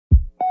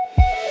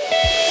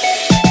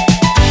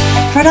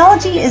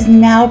Fraudology is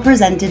now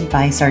presented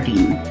by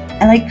Sardine,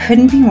 and I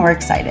couldn't be more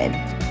excited.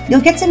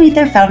 You'll get to meet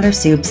their founder,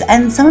 Soups,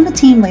 and some of the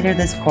team later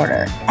this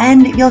quarter,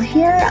 and you'll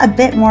hear a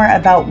bit more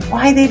about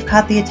why they've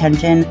caught the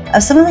attention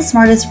of some of the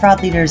smartest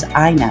fraud leaders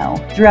I know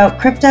throughout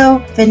crypto,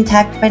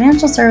 fintech,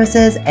 financial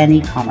services, and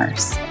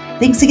e-commerce.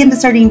 Thanks again to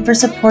Sardine for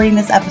supporting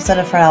this episode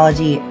of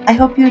Fraudology. I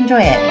hope you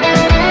enjoy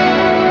it.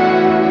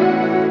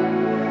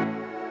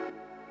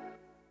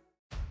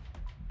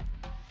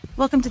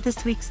 Welcome to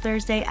this week's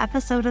Thursday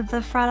episode of the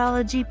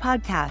Fraudology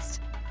podcast,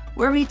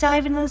 where we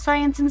dive into the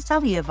science and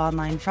study of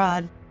online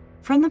fraud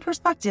from the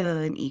perspective of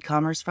an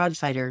e-commerce fraud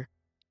fighter.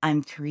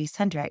 I'm Therese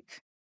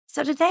Hendrick.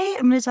 So today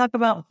I'm going to talk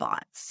about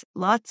bots,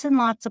 lots and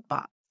lots of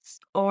bots,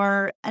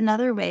 or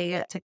another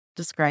way to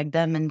describe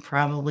them, and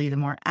probably the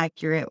more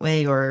accurate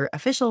way or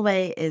official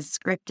way, is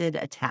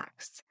scripted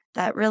attacks.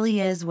 That really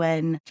is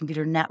when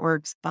computer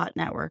networks, bot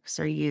networks,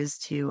 are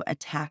used to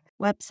attack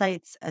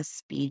websites at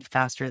speed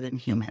faster than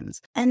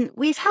humans. And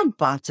we've had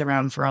bots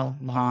around for a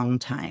long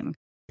time.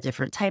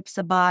 Different types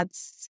of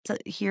bots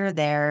here,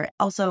 there,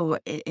 also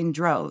in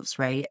droves,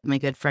 right? My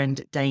good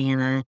friend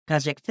Diana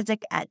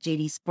Kozik at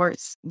JD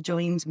Sports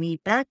joins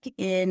me back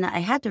in, I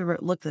had to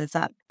look this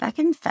up, back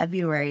in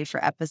February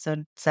for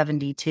episode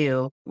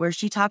 72, where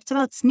she talked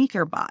about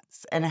sneaker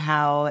bots and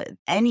how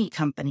any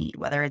company,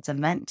 whether it's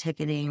event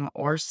ticketing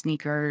or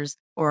sneakers,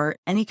 or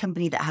any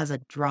company that has a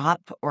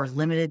drop or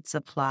limited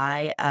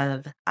supply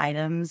of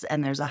items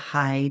and there's a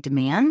high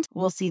demand,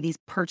 we'll see these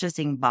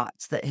purchasing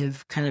bots that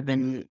have kind of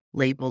been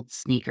labeled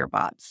sneaker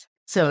bots.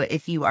 So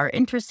if you are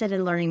interested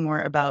in learning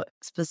more about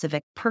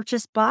specific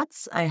purchase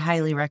bots, I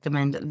highly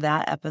recommend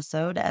that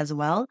episode as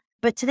well.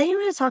 But today I'm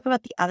going to talk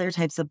about the other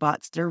types of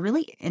bots that are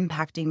really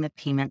impacting the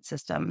payment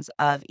systems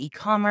of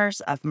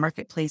e-commerce, of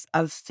marketplace,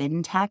 of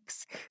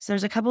fintechs. So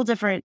there's a couple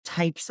different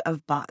types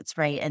of bots,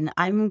 right? And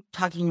I'm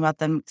talking about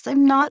them because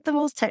I'm not the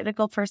most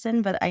technical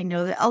person, but I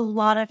know that a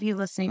lot of you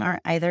listening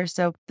aren't either.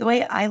 So the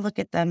way I look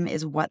at them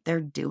is what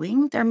they're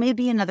doing. There may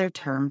be another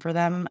term for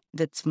them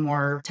that's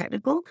more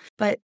technical,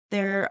 but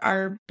there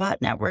are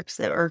bot networks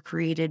that are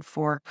created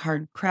for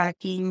card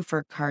cracking,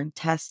 for card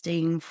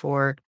testing,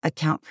 for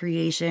account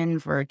creation,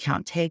 for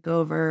account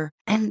takeover.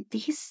 And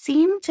these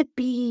seem to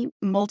be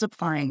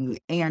multiplying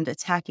and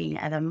attacking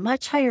at a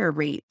much higher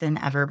rate than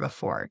ever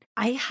before.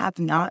 I have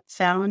not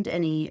found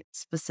any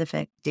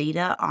specific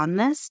data on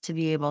this to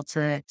be able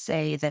to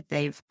say that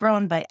they've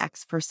grown by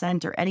X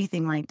percent or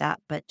anything like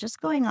that, but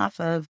just going off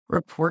of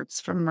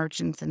reports from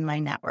merchants in my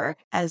network,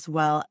 as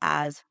well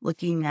as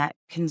looking at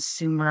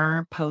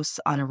consumer posts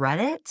on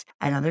Reddit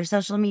and other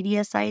social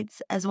media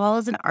sites, as well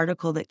as an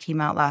article that came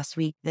out last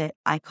week that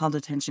I called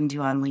attention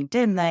to on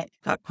LinkedIn that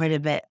got quite a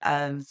bit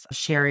of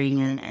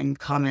sharing and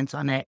comments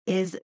on it,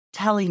 is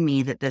telling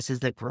me that this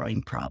is a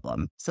growing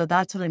problem. So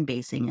that's what I'm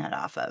basing it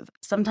off of.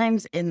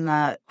 Sometimes in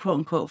the quote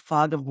unquote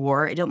fog of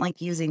war, I don't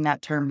like using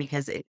that term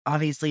because it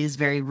obviously is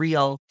very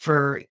real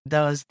for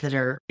those that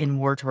are in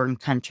war-torn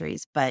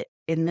countries. But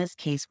in this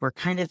case, we're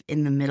kind of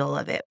in the middle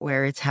of it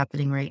where it's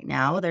happening right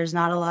now. There's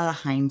not a lot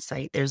of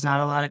hindsight. There's not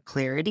a lot of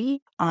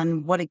clarity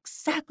on what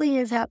exactly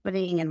is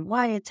happening and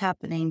why it's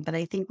happening. But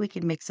I think we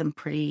can make some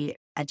pretty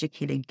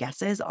educated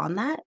guesses on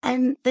that,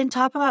 and then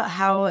talk about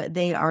how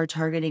they are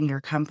targeting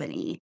your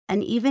company.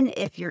 And even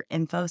if your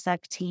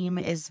InfoSec team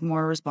is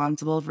more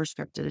responsible for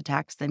scripted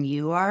attacks than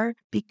you are,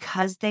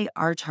 because they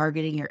are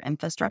targeting your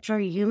infrastructure,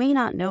 you may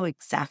not know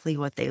exactly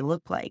what they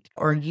look like,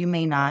 or you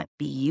may not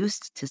be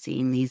used to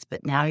seeing these,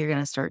 but now you're going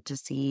to start to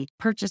see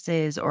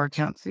purchases or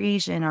account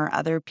creation or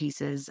other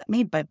pieces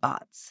made by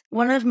bots.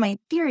 One of my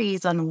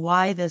theories on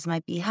why this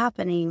might be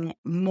happening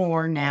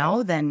more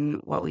now than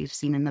what we've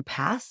seen in the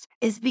past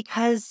is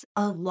because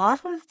a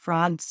lot of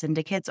fraud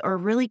syndicates, or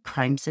really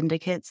crime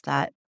syndicates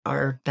that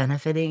are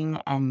benefiting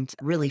and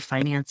really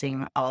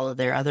financing all of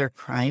their other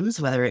crimes,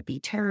 whether it be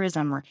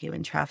terrorism or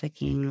human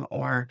trafficking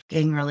or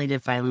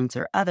gang-related violence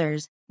or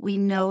others, we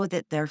know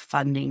that they're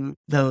funding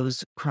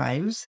those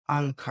crimes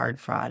on card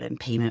fraud and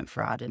payment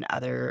fraud and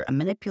other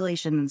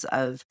manipulations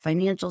of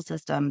financial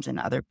systems and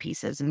other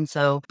pieces. And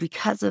so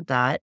because of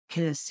that,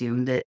 can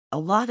assume that a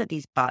lot of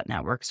these bot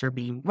networks are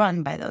being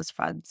run by those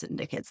fraud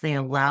syndicates. They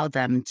allow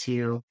them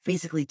to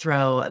basically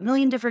throw a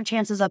million different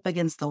chances up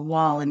against the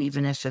wall. And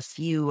even if a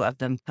few of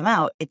them come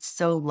out, it's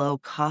so low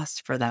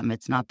cost for them.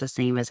 It's not the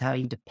same as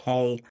having to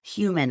pay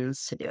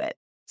humans to do it.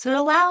 So it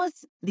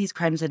allows these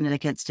crime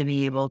syndicates to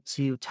be able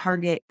to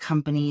target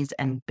companies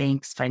and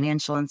banks,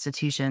 financial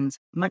institutions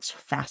much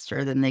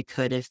faster than they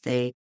could if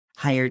they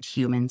hired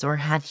humans or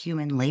had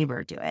human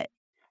labor do it.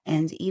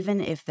 And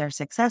even if their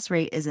success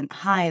rate isn't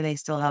high, they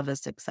still have a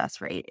success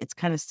rate. It's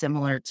kind of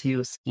similar to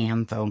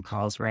scam phone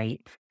calls,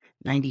 right?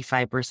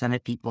 95%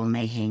 of people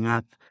may hang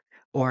up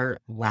or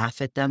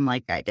laugh at them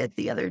like I did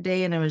the other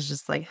day. And it was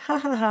just like, ha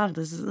ha ha,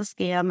 this is a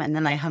scam. And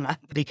then I hung up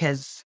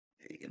because,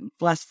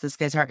 bless this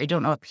guy's heart, I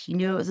don't know if he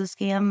knew it was a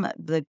scam,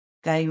 the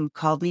guy who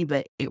called me,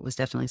 but it was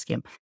definitely a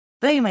scam.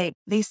 But anyway,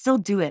 they still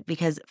do it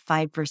because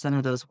 5%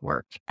 of those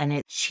work and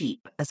it's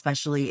cheap,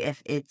 especially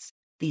if it's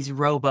these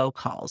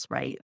robocalls,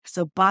 right?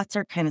 So bots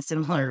are kind of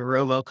similar to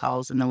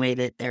robocalls in the way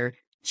that they're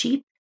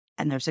cheap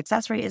and their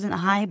success rate isn't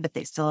high, but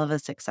they still have a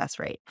success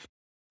rate.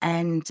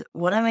 And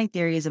one of my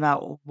theories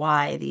about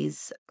why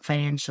these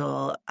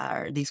financial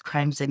or these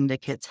crime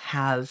syndicates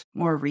have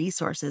more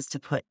resources to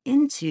put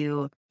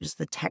into just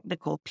the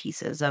technical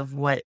pieces of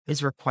what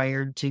is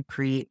required to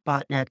create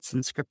botnets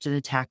and scripted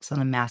attacks on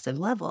a massive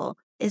level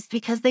is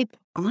because they've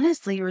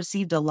honestly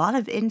received a lot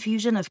of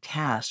infusion of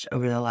cash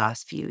over the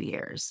last few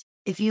years.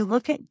 If you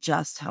look at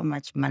just how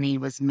much money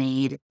was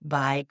made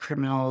by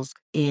criminals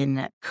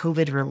in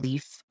COVID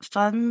relief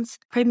funds,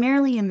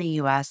 primarily in the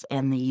US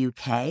and the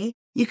UK,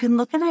 you can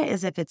look at it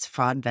as if it's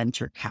fraud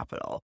venture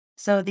capital.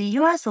 So the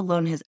US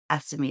alone has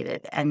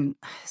estimated, and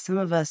some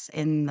of us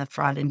in the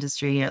fraud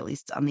industry, at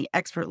least on the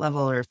expert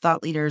level or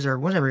thought leaders or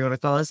whatever you want to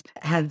call us,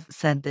 have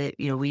said that,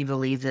 we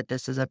believe that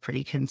this is a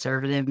pretty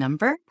conservative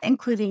number,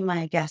 including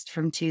my guest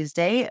from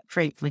Tuesday,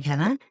 Frank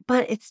McKenna.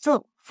 But it's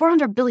still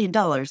 $400 billion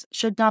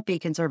should not be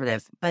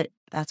conservative, but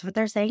that's what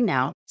they're saying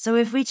now. So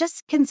if we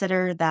just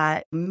consider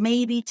that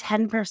maybe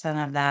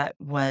 10% of that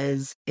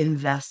was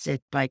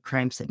invested by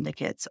crime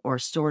syndicates or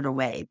stored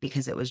away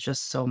because it was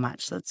just so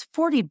much, that's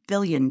 $40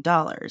 billion,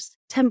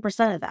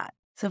 10% of that.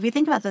 So if you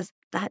think about this,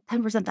 that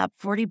 10%, that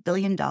 $40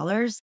 billion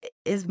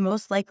is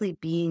most likely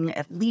being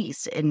at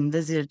least, and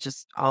this is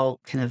just all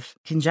kind of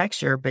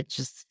conjecture, but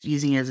just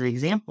using it as an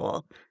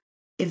example,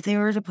 if they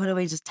were to put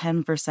away just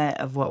 10%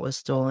 of what was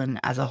stolen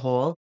as a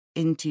whole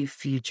into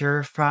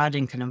future fraud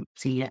and kind of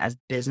see it as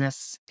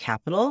business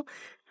capital,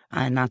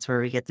 and that's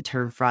where we get the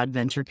term fraud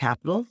venture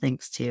capital,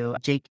 thanks to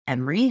Jake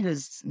Emery,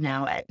 who's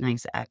now at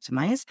Nice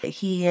Actimize.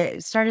 He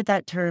started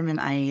that term, and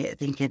I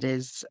think it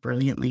is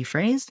brilliantly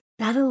phrased.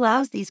 That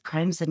allows these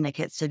crime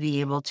syndicates to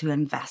be able to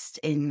invest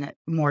in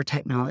more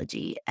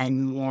technology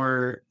and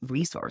more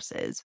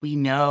resources. We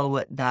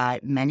know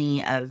that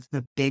many of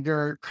the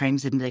bigger crime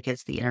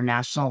syndicates, the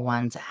international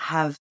ones,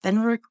 have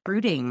been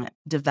recruiting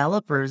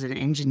developers and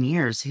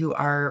engineers who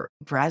are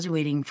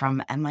graduating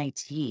from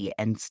MIT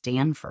and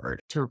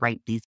Stanford to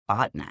write these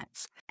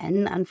botnets.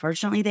 And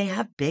unfortunately, they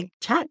have big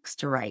checks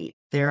to write.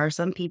 There are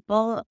some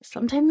people,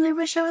 sometimes I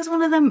wish I was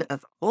one of them, but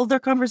that's a whole other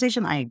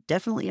conversation. I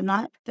definitely am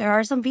not. There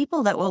are some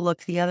people that will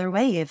look the other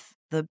way if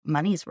the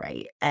money's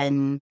right,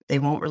 and they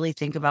won't really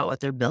think about what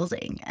they're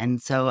building. And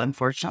so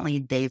unfortunately,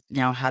 they've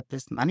now had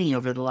this money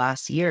over the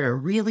last year to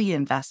really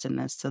invest in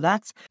this. So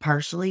that's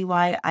partially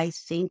why I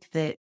think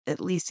that, at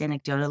least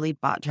anecdotally,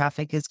 bot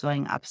traffic is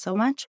going up so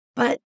much.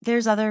 But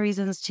there's other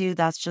reasons too.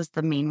 That's just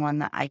the main one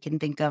that I can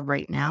think of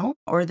right now,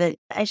 or that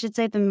I should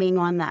say the main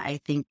one that I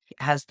think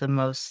has the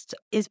most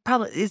is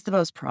the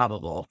most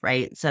probable,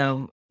 right?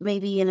 So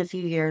maybe in a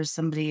few years,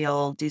 somebody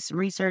will do some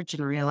research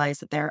and realize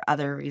that there are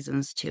other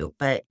reasons too.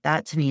 But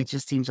that to me, it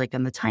just seems like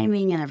on the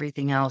timing and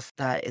everything else,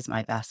 that is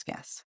my best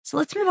guess. So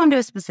let's move on to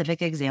a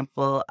specific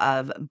example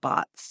of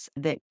bots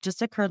that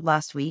just occurred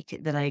last week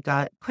that I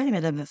got quite a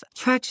bit of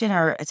traction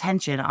or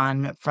attention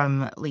on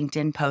from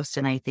LinkedIn posts.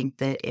 And I think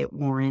that it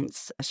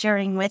warrants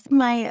sharing with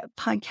my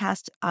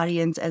podcast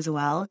audience as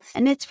well.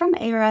 And it's from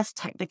Ars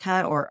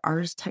Technica or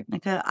Ars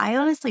Technica. I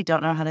honestly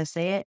don't know how to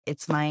say it.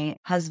 It's my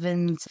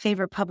husband's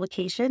favorite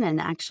publication.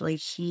 And actually,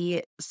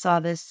 he saw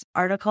this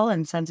article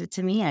and sent it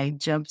to me. I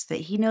joked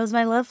that he knows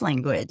my love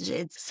language.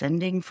 It's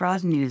sending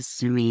fraud news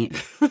to me.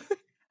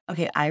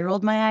 Okay, I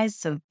rolled my eyes,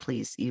 so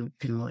please, you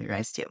can roll your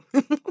eyes too.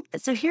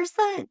 So here's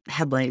the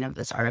headline of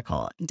this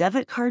article.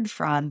 Debit card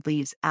fraud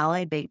leaves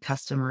Ally Bank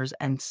customers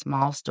and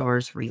small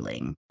stores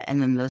reeling.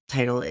 And then the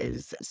title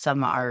is,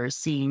 some are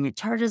seeing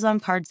charges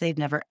on cards they've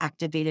never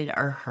activated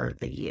or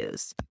hardly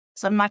used.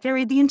 So I'm not going to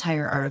read the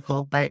entire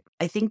article, but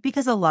I think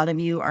because a lot of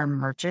you are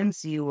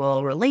merchants, you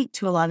will relate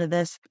to a lot of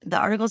this. The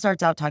article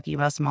starts out talking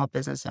about a small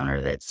business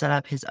owner that set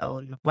up his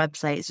own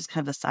website. It's just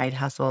kind of a side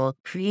hustle,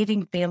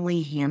 creating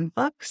family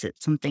handbooks.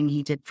 It's something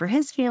he did for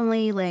his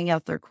family, laying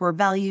out their core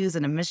values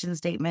and a mission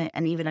statement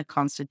and even a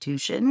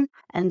constitution.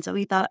 And so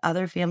he thought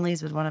other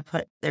families would want to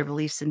put their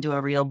beliefs into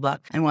a real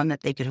book and one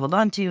that they could hold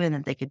on to and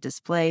that they could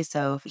display.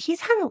 So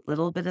he's had a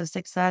little bit of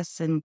success,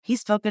 and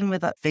he's spoken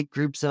with big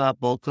groups about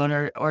bulk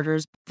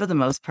orders. For the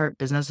most part,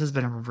 business has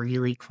been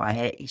really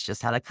quiet. He's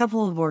just had a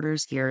couple of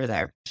orders here or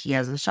there. He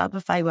has a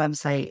Shopify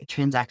website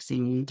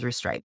transacting through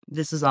Stripe.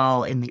 This is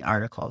all in the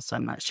article, so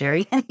I'm not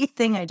sharing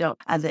anything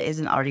that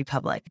isn't already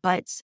public.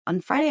 But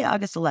on Friday,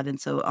 August 11th,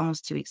 so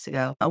almost 2 weeks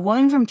ago, a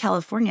woman from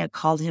California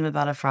called him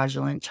about a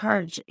fraudulent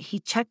charge. He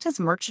checked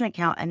his merchant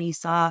account and he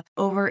saw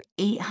over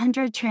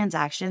 800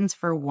 transactions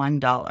for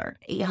 $1,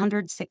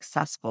 800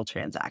 successful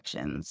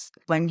transactions.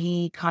 When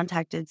he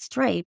contacted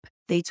Stripe,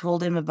 they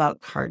told him about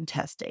card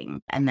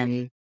testing, and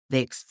then they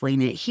explain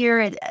it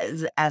here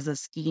as a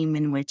scheme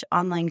in which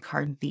online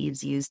card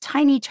thieves use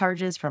tiny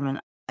charges from an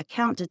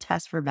account to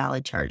test for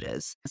valid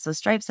charges. So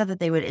Stripe said that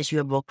they would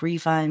issue a bulk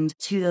refund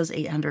to those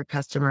 800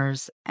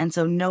 customers. And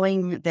so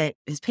knowing that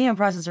his payment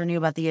processor knew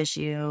about the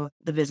issue,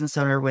 the business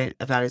owner went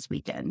about his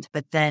weekend.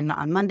 But then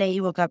on Monday, he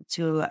woke up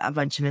to a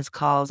bunch of his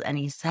calls and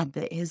he said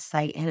that his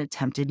site had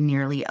attempted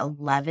nearly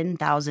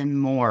 11,000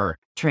 more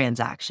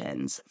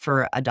transactions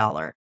for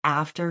 $1.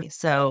 after.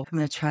 So I'm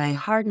going to try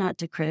hard not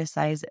to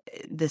criticize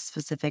this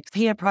specific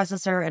payment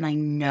processor. And I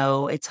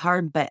know it's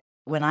hard, but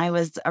when I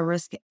was a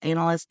risk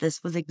analyst,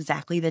 this was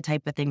exactly the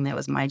type of thing that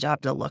was my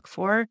job to look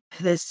for.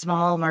 This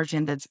small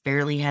merchant that's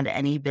barely had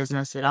any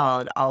business at all,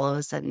 and all of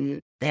a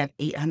sudden they have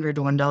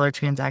 $801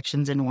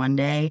 transactions in one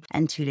day,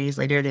 and 2 days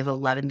later they have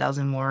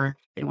 11,000 more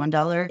in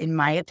 $1. In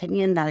my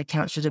opinion, that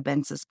account should have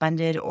been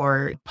suspended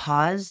or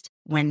paused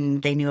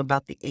when they knew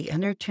about the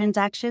 800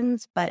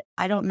 transactions, but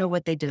I don't know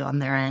what they did on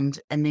their end,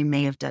 and they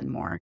may have done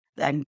more.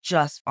 I'm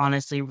just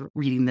honestly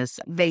reading this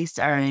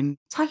I'm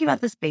talking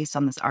about this based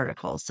on this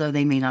article, so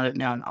they may not have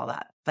known all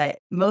that. But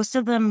most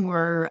of them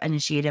were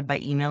initiated by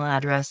email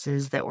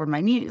addresses that were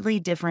minutely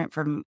different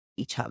from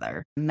each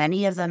other.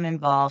 Many of them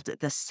involved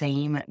the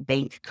same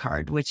bank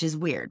card, which is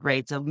weird,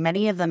 right? So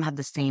many of them have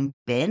the same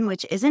BIN,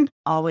 which isn't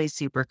always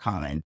super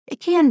common. It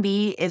can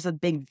be if a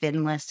big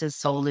BIN list is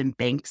sold in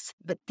banks,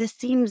 but this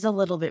seems a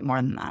little bit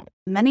more than that.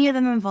 Many of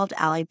them involved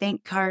Ally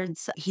Bank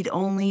cards. He'd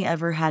only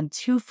ever had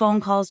 2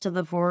 phone calls to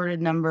the forwarded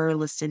number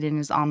listed in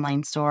his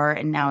online store,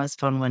 and now his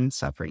phone wouldn't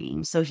stop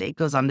ringing. So it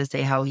goes on to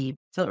say how he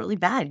felt really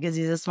bad because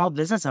he's a small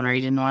business owner.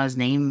 He didn't want his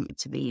name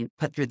to be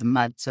put through the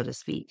mud, so to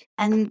speak.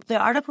 And the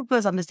article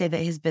goes on to say that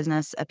his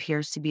business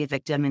appears to be a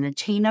victim in a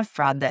chain of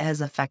fraud that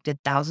has affected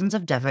thousands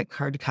of debit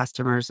card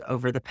customers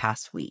over the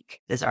past week.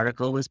 This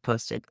article was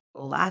posted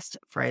last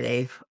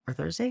Friday or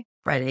Thursday?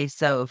 Friday,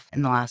 so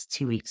in the last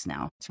 2 weeks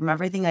now. From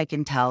everything I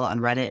can tell on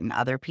Reddit and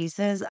other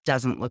pieces,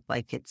 doesn't look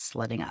like it's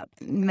letting up.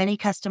 Many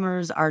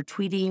customers are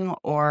tweeting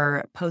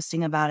or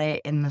posting about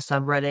it in the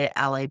subreddit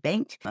Ally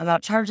Bank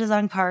about charges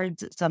on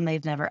cards, some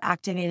they've never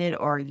activated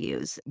or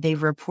used.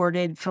 They've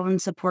reported phone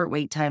support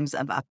wait times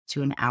of up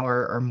to an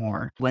hour or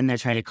more when they're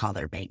trying to call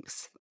their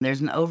banks.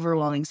 There's an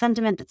overwhelming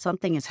sentiment that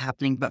something is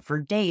happening, but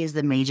for days,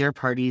 the major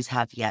parties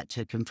have yet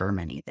to confirm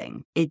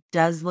anything. It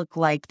does look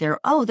like there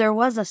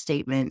was a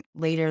statement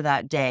later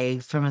that day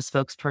from a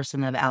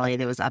spokesperson of Ally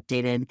that was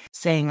updated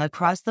saying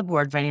across the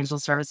board, financial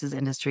services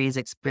industry is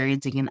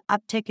experiencing an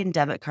uptick in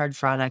debit card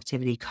fraud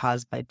activity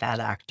caused by bad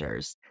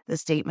actors. The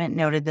statement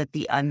noted that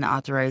the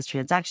unauthorized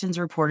transactions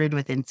reported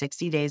within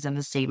 60 days of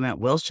the statement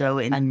will show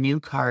in a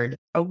new card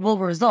or will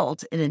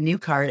result in a new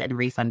card and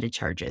refunded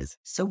charges.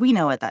 So we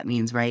know what that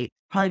means, right?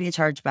 Probably be a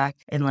chargeback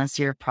unless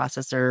your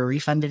processor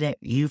refunded it,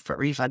 you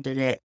refunded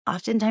it.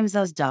 Oftentimes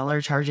those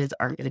dollar charges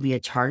aren't going to be a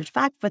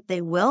chargeback, but they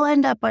will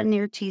end up on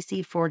your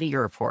TC40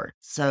 report.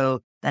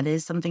 So that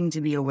is something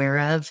to be aware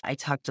of. I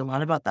talked a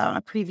lot about that on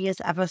a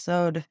previous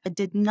episode. I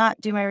did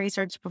not do my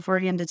research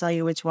beforehand to tell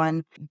you which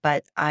one,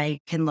 but I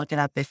can look it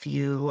up if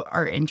you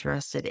are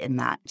interested in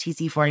that.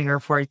 TC40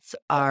 reports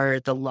are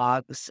the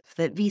logs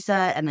that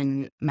Visa and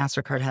then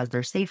MasterCard has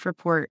their safe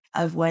report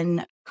of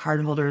when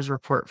cardholders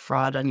report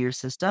fraud on your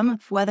system,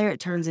 whether it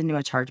turns into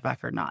a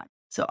chargeback or not.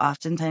 So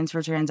oftentimes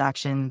for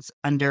transactions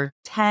under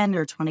 $10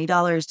 or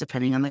 $20,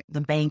 depending on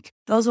the bank,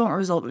 those won't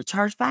result in a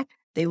chargeback.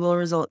 They will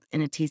result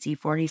in a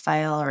TC40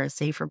 file or a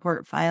safe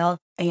report file.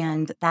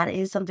 And that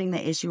is something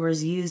that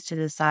issuers use to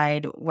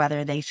decide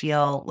whether they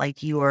feel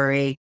like you are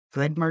a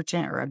good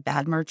merchant or a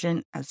bad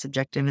merchant, as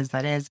subjective as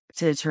that is,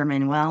 to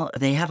determine, well,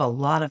 they have a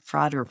lot of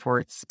fraud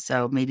reports,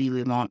 so maybe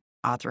we won't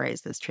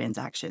authorize this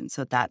transaction.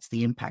 So that's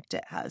the impact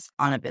it has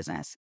on a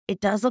business. It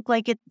does look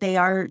like they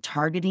are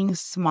targeting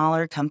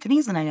smaller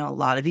companies. And I know a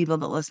lot of people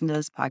that listen to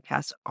this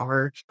podcast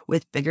are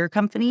with bigger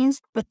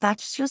companies, but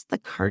that's just the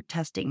card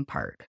testing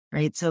part,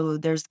 right? So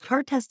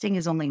card testing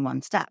is only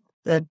one step.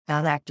 The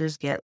bad actors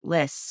get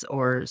lists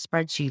or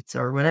spreadsheets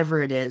or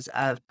whatever it is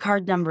of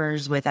card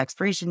numbers with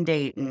expiration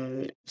date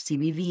and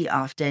CVV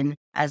often,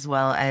 as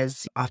well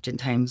as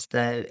oftentimes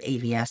the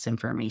AVS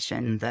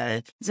information,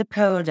 the zip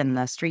code and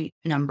the street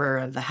number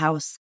of the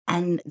house.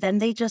 And then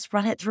they just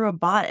run it through a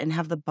bot and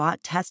have the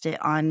bot test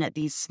it on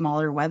these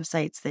smaller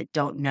websites that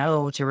don't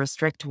know to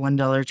restrict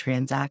 $1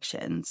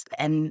 transactions.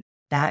 And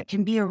that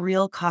can be a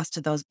real cost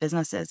to those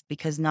businesses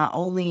because not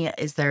only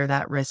is there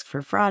that risk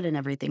for fraud and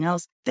everything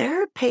else,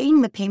 they're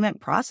paying the payment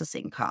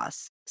processing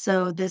costs.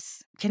 So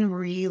this can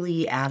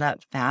really add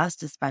up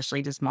fast,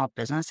 especially to small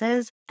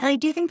businesses. And I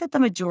do think that the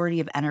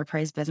majority of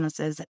enterprise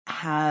businesses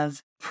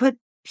have put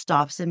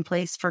stops in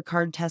place for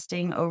card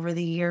testing over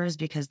the years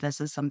because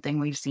this is something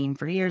we've seen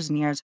for years and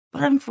years.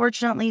 But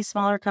unfortunately,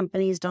 smaller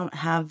companies don't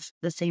have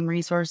the same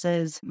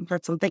resources.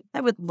 That's something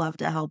I would love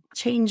to help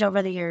change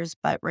over the years.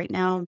 But right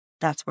now,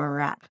 that's where we're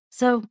at.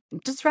 So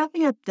just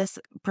wrapping up this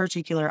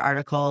particular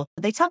article,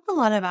 they talk a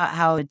lot about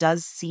how it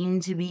does seem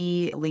to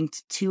be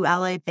linked to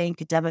Ally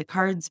Bank debit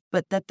cards,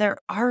 but that there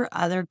are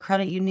other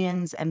credit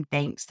unions and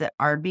banks that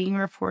are being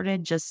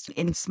reported just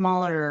in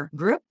smaller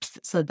groups.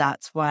 So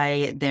that's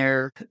why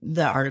the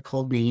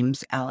article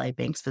names Ally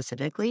Bank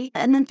specifically.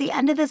 And then at the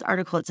end of this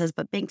article, it says,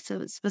 but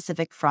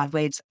bank-specific fraud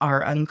waves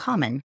are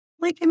uncommon.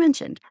 Like I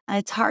mentioned,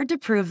 it's hard to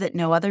prove that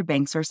no other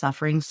banks are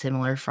suffering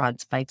similar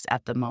fraud spikes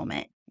at the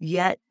moment.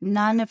 Yet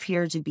none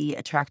appear to be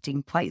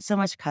attracting quite so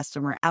much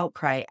customer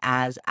outcry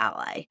as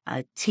Ally.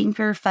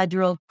 Tinker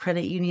Federal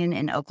Credit Union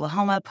in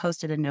Oklahoma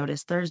posted a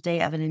notice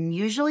Thursday of an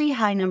unusually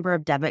high number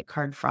of debit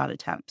card fraud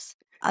attempts.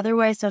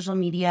 Otherwise, social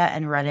media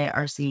and Reddit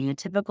are seeing a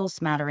typical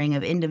smattering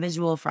of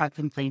individual fraud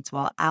complaints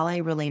while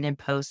Ally-related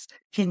posts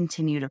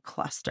continue to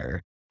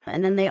cluster.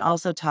 And then they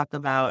also talk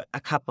about a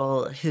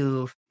couple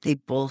who they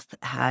both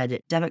had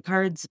debit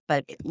cards,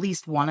 but at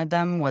least one of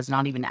them was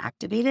not even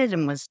activated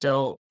and was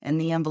still in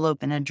the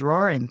envelope in a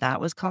drawer, and that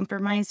was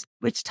compromised,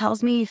 which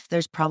tells me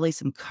there's probably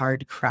some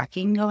card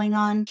cracking going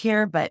on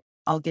here, but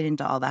I'll get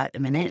into all that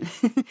in a minute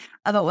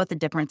about what the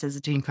difference is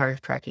between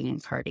card cracking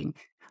and carding.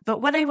 But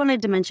what I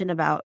wanted to mention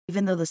about,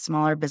 even though the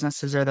smaller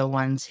businesses are the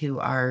ones who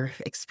are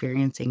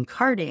experiencing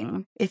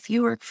carding, if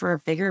you work for a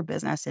bigger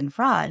business in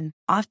fraud,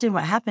 often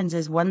what happens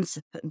is once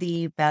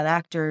the bad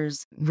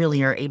actors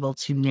really are able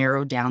to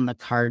narrow down the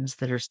cards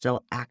that are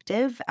still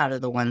active out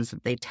of the ones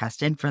that they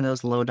tested for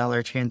those low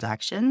dollar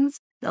transactions,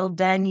 they'll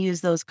then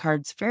use those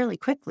cards fairly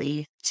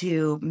quickly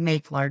to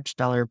make large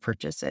dollar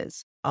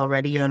purchases.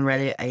 Already on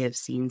Reddit, I have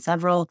seen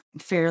several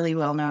fairly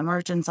well-known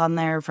merchants on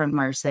there from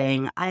are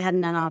saying, I had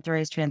an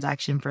unauthorized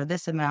transaction for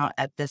this amount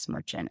at this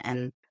merchant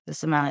and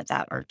this amount at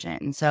that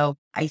merchant. And so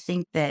I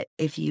think that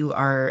if you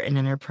are an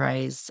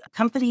enterprise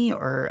company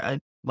or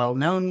a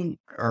well-known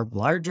or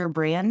larger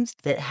brand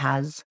that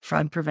has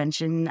fraud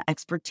prevention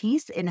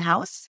expertise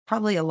in-house,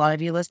 probably a lot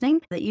of you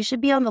listening, that you should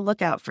be on the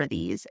lookout for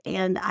these.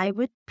 And I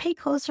would pay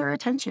closer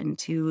attention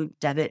to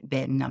debit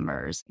BIN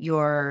numbers.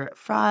 Your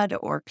fraud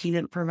or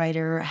payment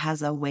provider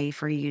has a way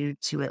for you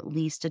to at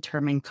least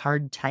determine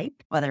card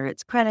type, whether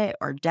it's credit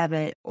or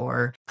debit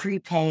or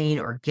prepaid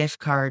or gift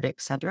card,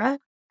 etc.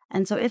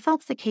 And so if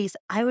that's the case,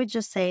 I would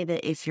just say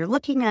that if you're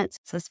looking at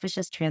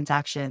suspicious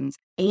transactions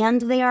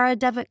and they are a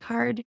debit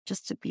card,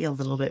 just to be a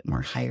little bit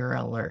more higher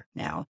alert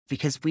now,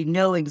 because we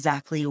know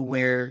exactly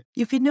where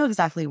you can know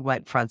exactly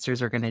what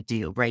fraudsters are going to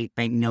do, right?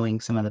 By knowing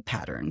some of the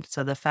patterns.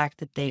 So the fact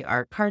that they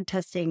are card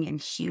testing in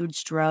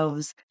huge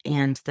droves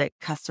and that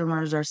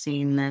customers are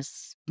seeing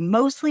this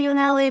mostly on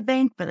Ally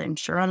Bank, but I'm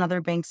sure on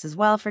other banks as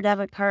well for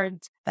debit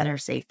cards, better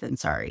safe than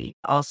sorry.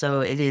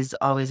 Also, it is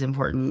always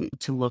important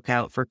to look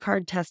out for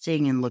card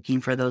testing and looking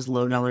for those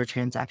low dollar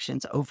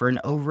transactions over and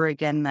over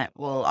again that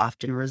will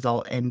often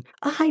result in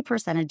a high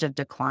percentage of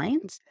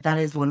declines. That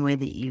is one way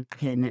that you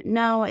can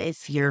know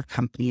if your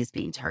company is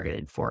being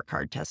targeted for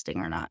card testing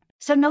or not.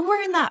 So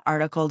nowhere in that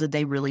article did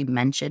they really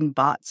mention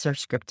bots or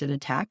scripted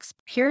attacks.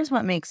 Here's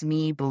what makes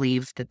me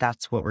believe that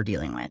that's what we're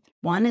dealing with.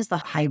 One is the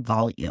high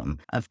volume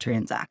of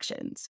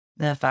transactions.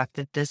 The fact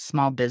that this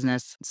small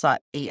business saw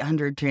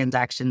 800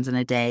 transactions in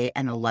a day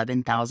and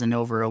 11,000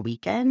 over a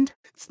weekend,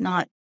 it's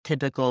not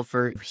typical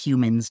for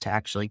humans to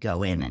actually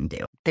go in and do.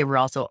 They were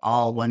also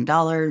all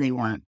 $1. They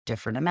weren't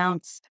different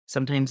amounts.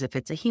 Sometimes if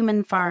it's a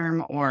human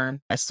farm or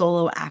a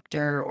solo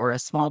actor or a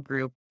small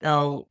group,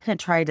 they'll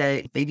try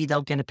to, maybe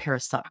they'll get a pair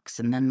of socks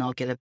and then they'll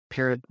get a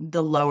pair of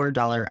the lower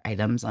dollar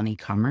items on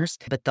e-commerce,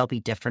 but they'll be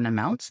different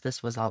amounts.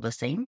 This was all the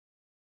same.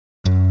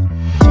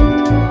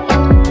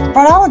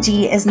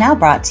 Fraudology is now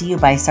brought to you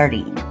by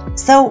Sardine.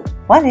 So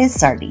what is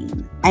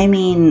Sardine? I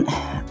mean,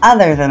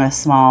 other than a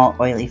small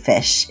oily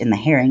fish in the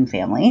herring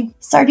family,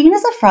 Sardine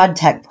is a fraud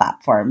tech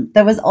platform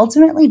that was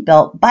ultimately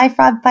built by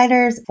fraud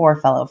fighters for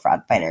fellow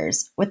fraud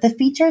fighters with the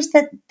features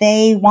that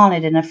they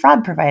wanted in a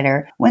fraud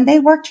provider when they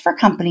worked for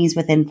companies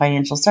within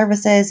financial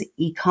services,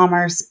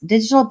 e-commerce,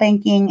 digital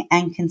banking,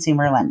 and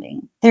consumer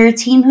lending. They're a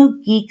team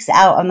who geeks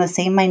out on the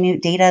same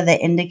minute data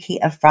that indicate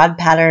a fraud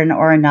pattern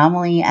or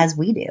anomaly as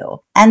we do,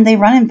 and they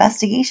run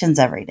investigations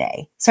every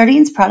day.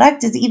 Sardine's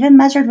product is even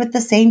measured with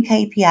the same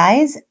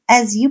KPIs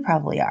as you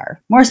probably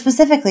are. More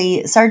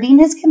specifically, Sardine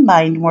has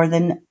combined more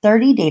than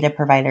 30 data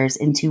providers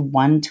into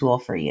one tool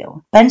for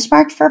you,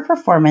 benchmarked for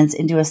performance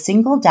into a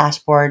single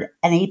dashboard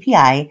and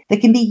API that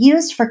can be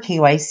used for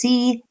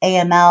KYC,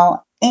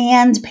 AML,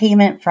 and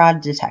payment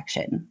fraud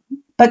detection.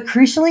 But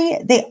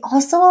crucially, they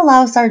also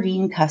allow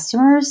Sardine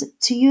customers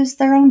to use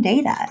their own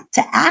data,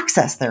 to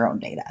access their own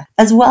data,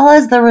 as well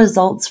as the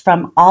results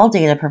from all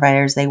data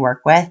providers they work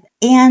with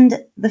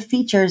and the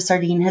features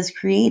Sardine has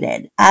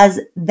created as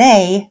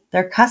their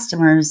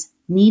customers,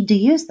 need to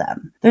use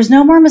them. There's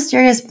no more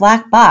mysterious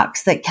black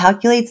box that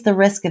calculates the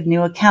risk of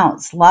new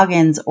accounts,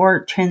 logins,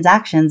 or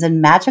transactions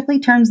and magically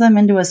turns them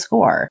into a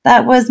score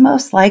that was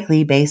most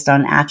likely based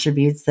on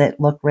attributes that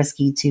look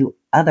risky to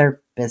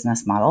other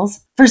business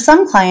models. For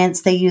some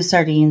clients, they use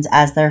Sardines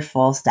as their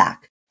full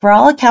stack for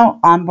all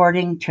account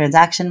onboarding,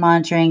 transaction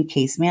monitoring,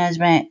 case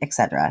management,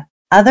 etc.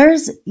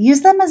 Others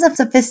use them as a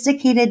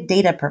sophisticated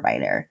data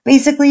provider.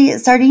 Basically,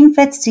 Sardine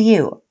fits to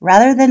you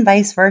rather than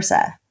vice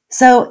versa.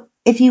 So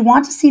if you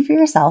want to see for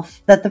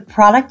yourself that the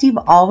product you've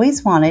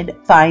always wanted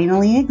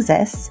finally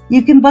exists,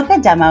 you can book a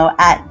demo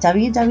at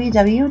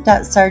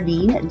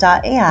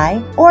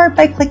www.sardine.ai or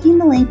by clicking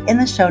the link in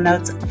the show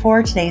notes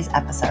for today's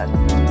episode.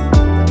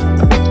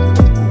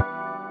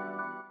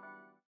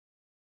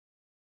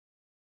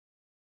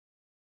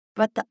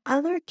 But the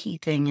other key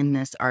thing in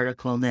this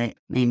article that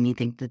made me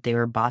think that they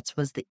were bots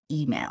was the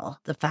email.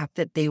 The fact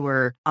that they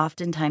were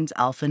oftentimes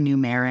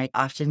alphanumeric,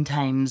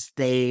 oftentimes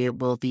they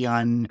will be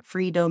on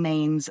free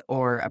domains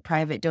or a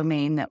private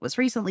domain that was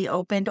recently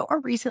opened or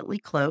recently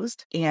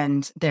closed,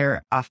 and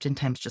they're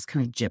oftentimes just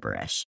kind of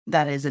gibberish.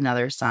 That is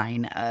another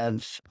sign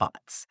of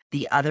bots.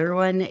 The other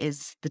one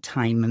is the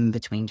time in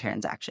between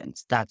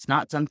transactions. That's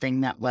not something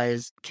that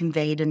was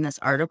conveyed in this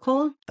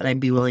article, but I'd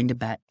be willing to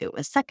bet it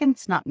was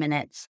seconds, not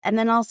minutes. And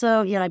then also,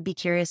 I'd be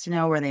curious to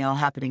know, were they all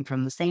happening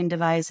from the same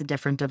device, a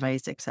different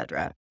device,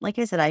 etc. Like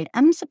I said, I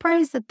am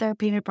surprised that their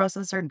payment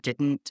processor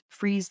didn't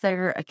freeze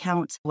their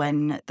account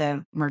when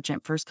the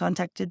merchant first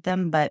contacted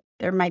them, but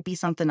there might be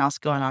something else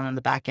going on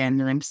the back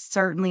end. And I'm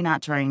certainly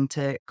not trying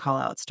to call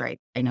out Stripe.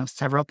 I know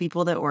several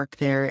people that work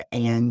there,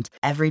 and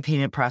every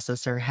payment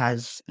processor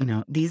has,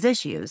 these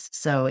issues.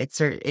 So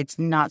it's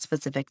not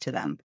specific to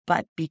them.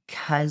 But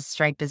because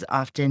Stripe is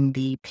often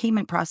the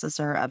payment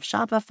processor of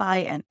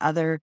Shopify and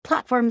other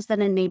platforms that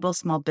enable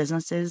small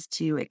businesses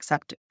to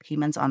accept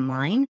payments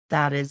online,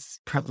 that is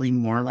probably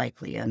more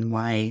likely and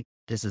why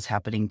this is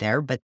happening there.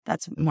 But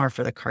that's more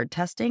for the card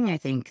testing. I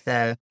think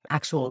the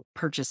actual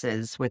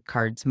purchases with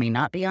cards may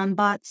not be on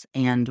bots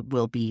and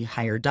will be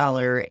higher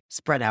dollar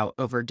spread out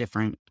over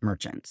different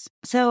merchants.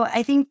 So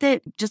I think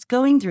that just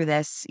going through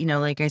this,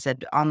 like I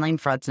said, online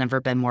fraud's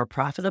never been more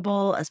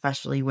profitable,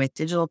 especially with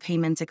digital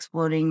payments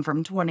exploding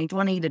from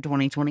 2020 to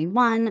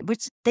 2021,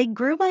 which they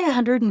grew by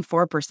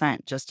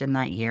 104% just in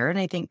that year. And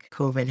I think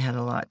COVID had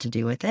a lot to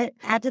do with it.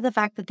 Add to the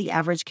fact that the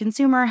average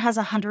consumer has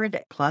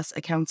 100 plus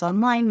accounts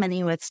online,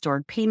 many with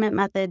stored payment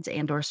methods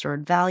and or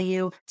stored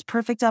value. It's a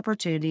perfect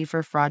opportunity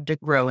for fraud to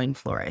grow and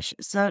flourish.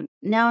 So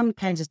now I'm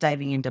kind of just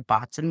diving into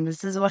bots, and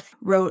this is what I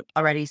wrote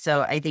already.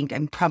 So I think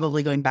I'm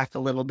probably going back a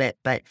little bit,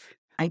 but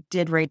I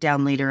did write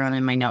down later on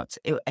in my notes.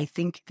 I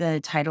think the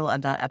title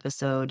of that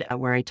episode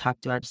where I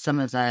talked about some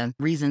of the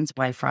reasons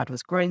why fraud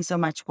was growing so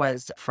much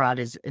was fraud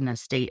is in a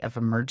state of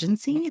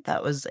emergency.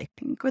 That was, I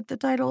think, what the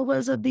title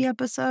was of the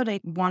episode. I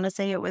want to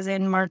say it was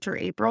in March or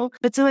April.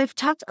 But so I've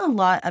talked a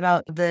lot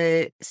about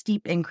the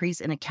steep increase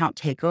in account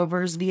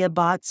takeovers via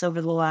bots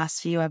over the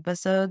last few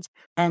episodes.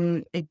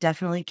 And it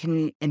definitely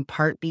can in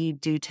part be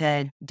due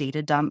to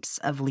data dumps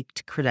of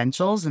leaked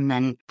credentials and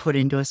then put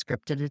into a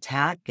scripted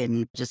attack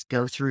and just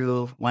go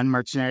through one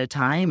merchant at a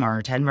time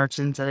or 10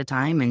 merchants at a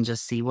time and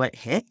just see what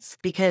hits,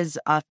 because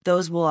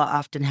those will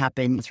often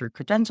happen through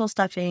credential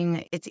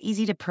stuffing. It's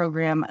easy to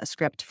program a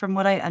script from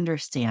what I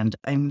understand.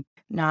 I'm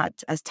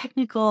not as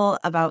technical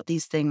about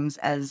these things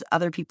as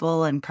other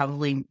people and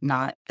probably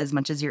not as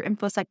much as your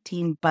InfoSec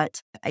team,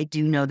 but I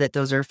do know that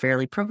those are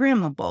fairly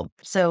programmable.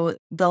 So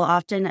they'll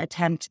often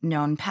attempt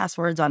known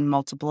passwords on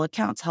multiple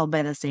accounts held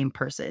by the same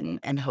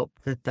person and hope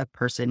that the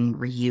person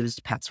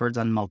reused passwords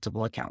on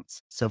multiple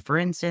accounts. So for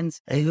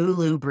instance, a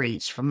Hulu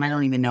breach from I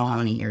don't even know how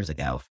many years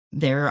ago.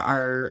 There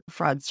are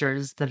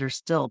fraudsters that are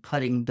still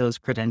putting those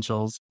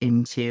credentials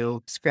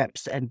into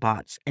scripts and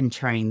bots and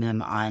trying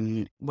them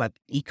on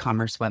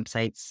e-commerce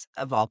websites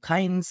of all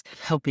kinds,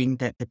 hoping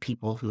that the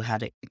people who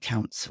had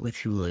accounts with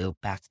Hulu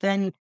back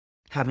then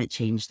haven't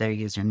changed their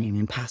username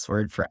and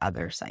password for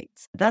other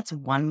sites. That's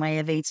one way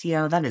of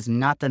ATO. That is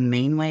not the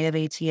main way of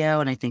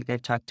ATO. And I think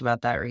I've talked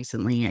about that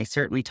recently. I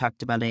certainly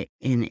talked about it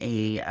in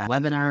a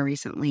webinar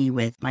recently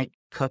with Mike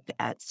Cook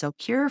at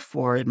Socure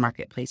for the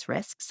Marketplace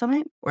Risk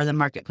Summit or the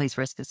Marketplace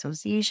Risk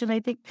Association, I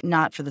think.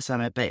 Not for the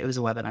summit, but it was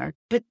a webinar.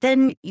 But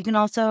then you can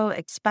also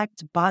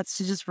expect bots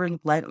to just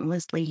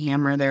relentlessly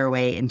hammer their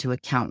way into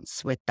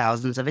accounts with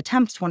thousands of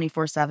attempts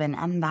 24/7.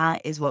 And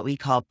that is what we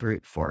call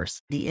brute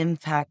force. The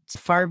impact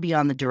far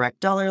beyond the direct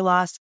dollar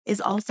loss is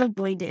also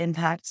going to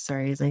impact,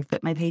 as I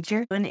flip my page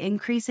here, an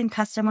increase in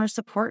customer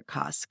support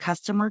costs,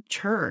 customer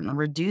churn,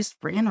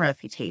 reduced brand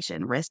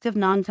reputation, risk of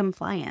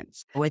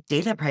non-compliance with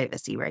data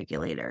privacy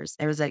regulators.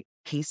 There was a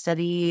case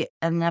study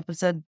in an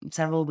episode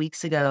several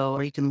weeks ago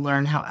where you can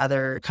learn how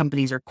other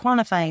companies are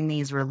quantifying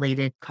these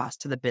related costs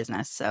to the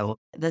business. So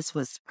this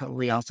was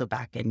probably also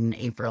back in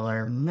April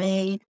or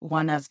May.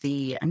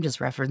 I'm just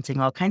referencing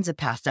all kinds of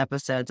past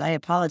episodes. I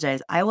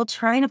apologize. I will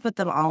try to put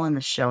them all in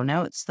the show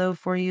notes though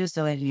for you.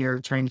 So if you're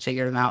trying to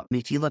figure them out,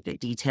 if you look at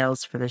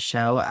details for the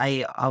show,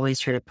 I always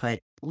try to put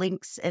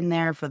links in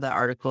there for the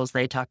articles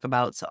they talk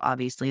about. So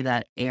obviously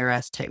that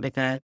ARS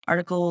Technica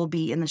article will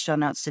be in the show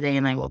notes today,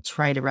 and I will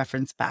try to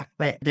reference back.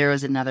 But there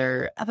was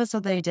another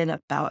episode that I did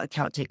about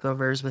account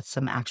takeovers with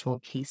some actual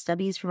case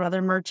studies from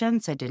other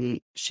merchants. I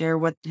didn't share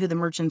who the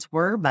merchants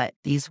were, but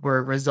these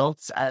were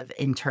results of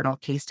internal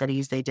case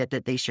studies they did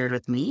that they shared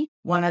with me.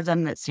 One of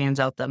them that stands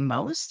out the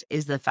most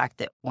is the fact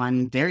that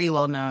one very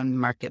well-known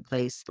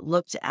marketplace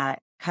looked at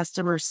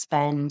customer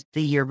spend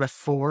the year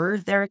before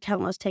their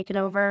account was taken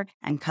over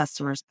and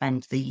customer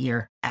spend the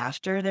year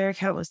after their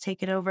account was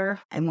taken over.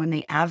 And when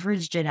they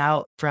averaged it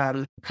out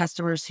from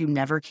customers who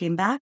never came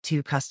back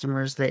to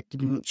customers that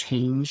didn't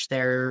change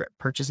their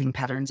purchasing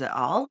patterns at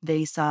all,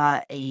 they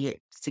saw a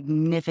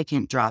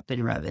significant drop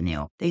in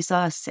revenue. They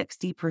saw a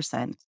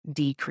 60%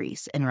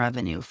 decrease in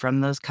revenue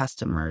from those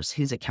customers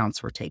whose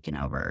accounts were taken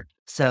over.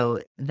 So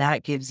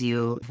that gives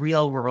you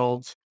real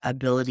world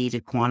ability to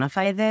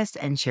quantify this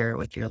and share it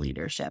with your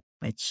leadership,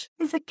 which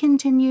is a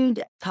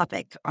continued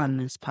topic on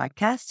this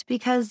podcast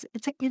because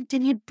it's a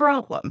continued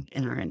problem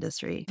in our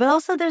industry. But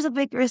also there's a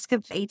big risk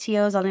of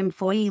ATOs on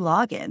employee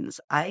logins.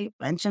 I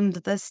mentioned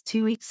this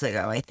 2 weeks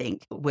ago, I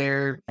think,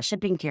 where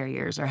shipping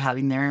carriers are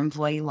having their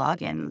employee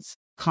logins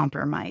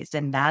compromised.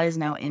 And that is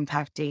now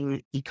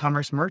impacting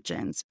e-commerce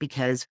merchants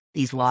because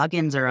these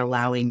logins are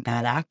allowing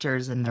bad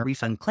actors in the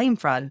refund claim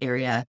fraud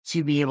area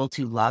to be able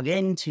to log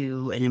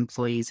into an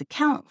employee's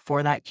account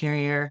for that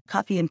carrier,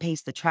 copy and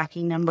paste the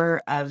tracking number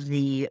of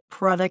the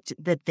product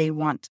that they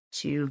want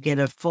to get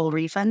a full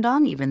refund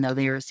on, even though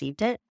they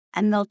received it.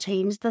 And they'll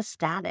change the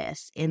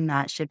status in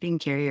that shipping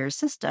carrier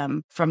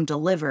system from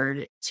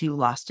delivered to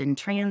lost in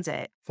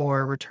transit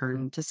for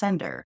return to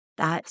sender.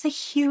 That's a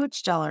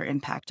huge dollar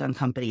impact on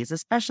companies,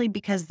 especially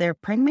because they're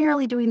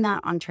primarily doing that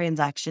on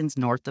transactions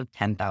north of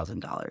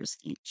 $10,000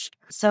 each.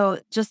 So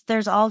just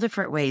there's all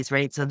different ways,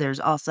 right? So there's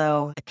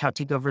also account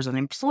takeovers on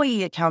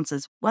employee accounts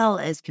as well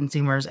as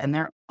consumers, and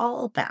they're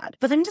all bad.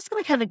 But I'm just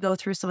going to kind of go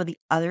through some of the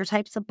other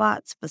types of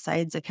bots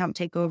besides account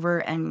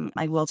takeover, and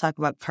I will talk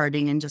about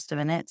carding in just a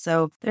minute.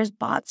 So there's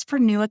bots for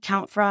new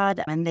account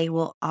fraud, and they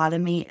will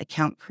automate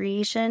account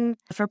creation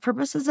for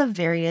purposes of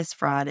various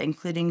fraud,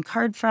 including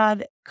card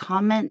fraud,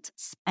 comment.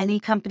 Any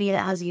company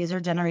that has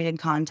user-generated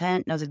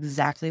content knows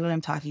exactly what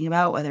I'm talking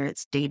about, whether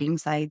it's dating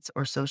sites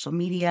or social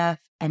media,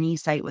 any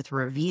site with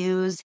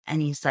reviews,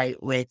 any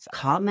site with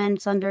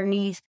comments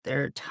underneath.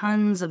 There are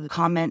tons of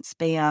comment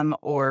spam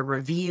or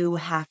review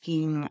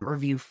hacking,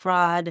 review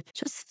fraud,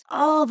 just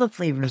all the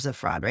flavors of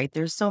fraud, right?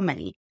 There's so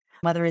many.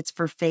 Whether it's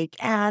for fake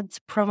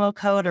ads, promo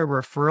code, or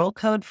referral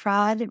code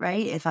fraud,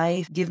 right? If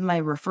I give my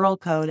referral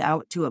code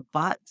out to a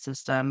bot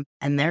system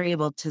and they're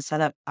able to set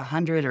up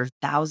 100 or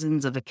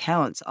thousands of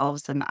accounts, all of a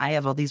sudden I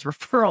have all these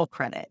referral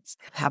credits.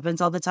 It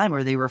happens all the time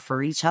where they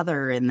refer each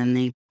other and then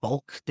they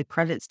bulk the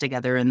credits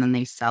together and then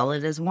they sell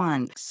it as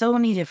one. So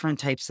many different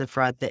types of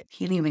fraud that you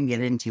can't even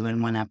get into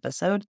in one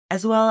episode,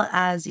 as well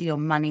as,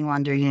 money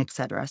laundering,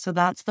 etc. So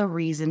that's the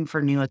reason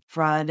for new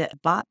fraud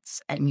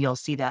bots. And you'll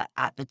see that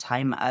at the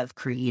time of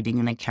creating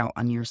an account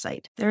on your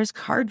site. There's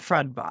card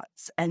fraud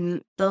bots,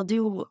 and they'll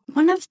do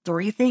one of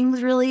three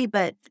things really,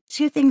 but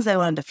two things I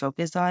wanted to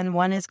focus on.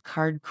 One is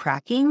card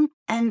cracking.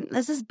 And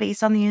this is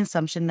based on the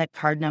assumption that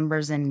card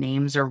numbers and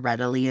names are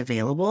readily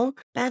available.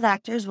 Bad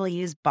actors will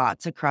use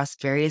bots across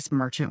various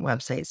merchant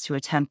websites to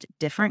attempt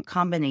different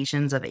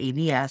combinations of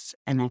ABS,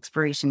 an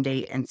expiration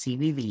date, and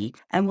CVV,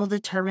 and will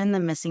determine the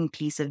missing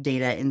piece of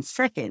data in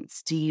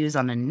seconds to use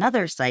on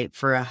another site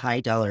for a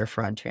high-dollar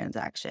fraud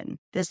transaction.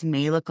 This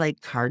may look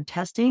like card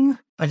testing,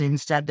 but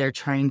instead they're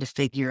trying to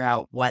figure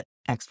out what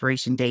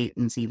expiration date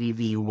and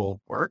CVV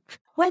will work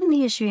when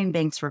the issuing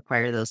banks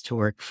require those to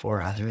work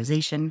for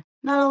authorization.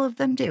 Not all of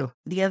them do.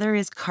 The other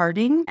is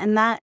carding, and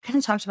that kind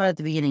of talked about at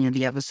the beginning of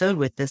the episode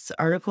with this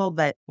article,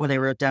 but what I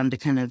wrote down to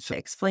kind of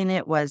explain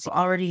it was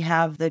already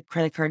have the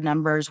credit card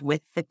numbers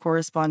with the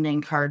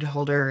corresponding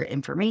cardholder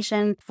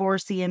information for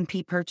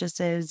CMP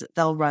purchases.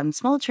 They'll run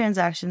small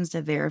transactions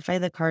to verify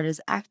the card is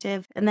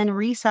active and then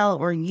resell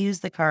or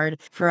use the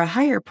card for a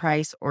higher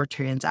price or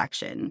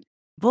transaction.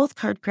 Both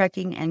card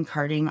cracking and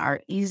carding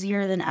are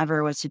easier than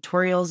ever with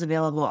tutorials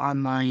available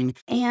online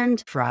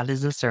and fraud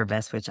as a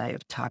service, which I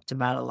have talked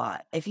about a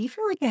lot. If you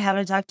feel like I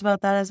haven't talked about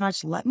that as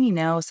much, let me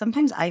know.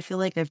 Sometimes I feel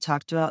like I've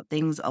talked about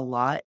things a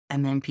lot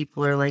and then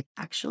people are like,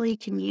 actually,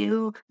 can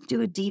you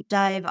do a deep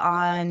dive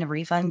on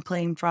refund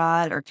claim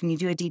fraud, or can you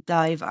do a deep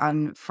dive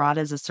on fraud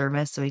as a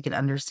service so we can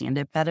understand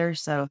it better?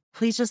 So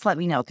please just let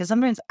me know, because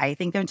sometimes I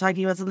think I'm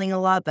talking about something a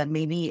lot, but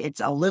maybe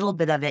it's a little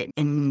bit of it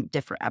in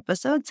different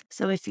episodes.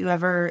 So if you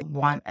ever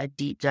want a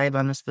deep dive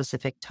on a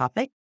specific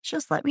topic,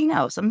 just let me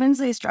know.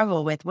 Sometimes I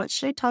struggle with what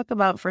should I talk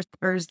about for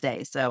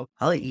Thursday. So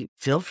I'll let you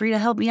feel free to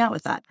help me out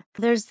with that.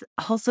 There's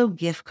also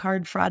gift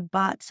card fraud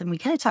bots. And we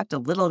kind of talked a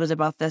little bit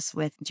about this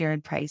with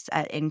Jared Price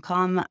at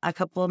Incom a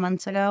couple of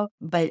months ago,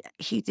 but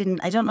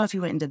I don't know if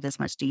he went into this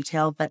much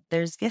detail, but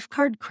there's gift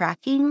card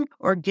cracking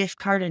or gift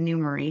card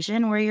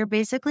enumeration, where you're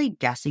basically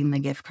guessing the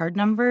gift card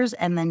numbers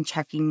and then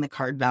checking the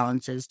card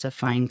balances to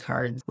find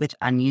cards with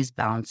unused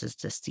balances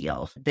to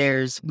steal.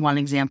 There's one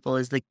example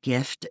is the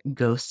gift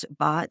ghost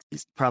bot.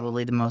 It's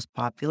probably the most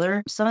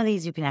popular. Some of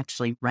these you can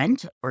actually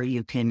rent, or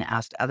you can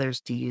ask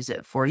others to use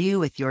it for you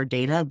with your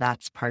data.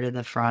 That's part of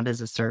the fraud as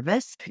a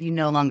service. You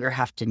no longer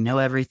have to know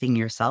everything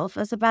yourself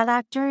as a bad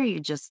actor. You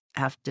just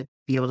have to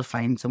be able to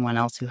find someone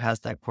else who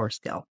has that core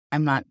skill.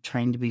 I'm not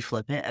trying to be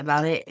flippant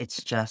about it.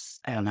 It's just,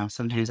 I don't know,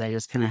 sometimes I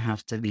just kind of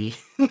have to be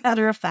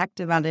matter of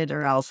fact about it,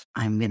 or else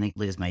I'm going to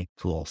lose my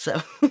cool.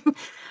 So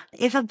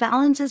if a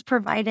balance is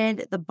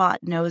provided, the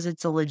bot knows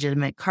it's a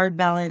legitimate card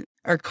balance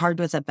or card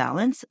with a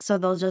balance. So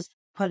they'll just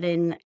put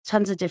in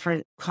tons of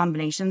different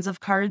combinations of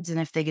cards. And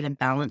if they get a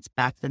balance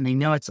back, then they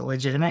know it's a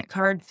legitimate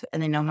card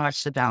and they know how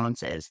much the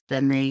balance is.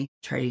 Then they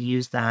try to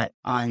use that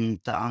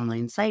on the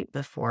online site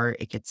before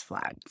it gets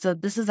flagged. So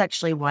this is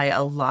actually why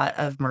a lot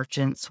of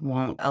merchants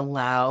won't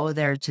allow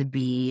there to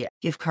be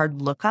gift card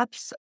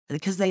lookups.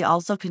 because they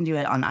also can do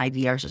it on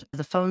IVR,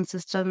 the phone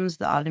systems,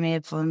 the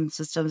automated phone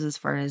systems, as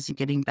far as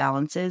getting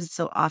balances.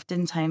 So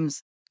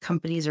oftentimes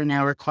companies are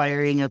now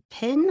requiring a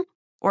PIN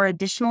or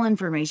additional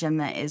information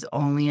that is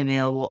only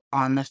available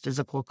on the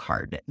physical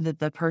card, that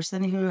the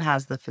person who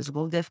has the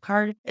physical gift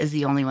card is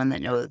the only one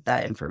that knows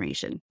that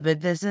information.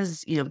 But this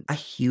is, a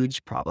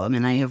huge problem.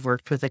 And I have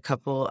worked with a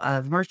couple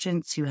of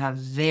merchants who have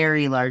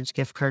very large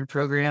gift card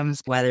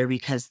programs, whether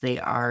because they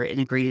are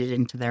integrated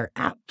into their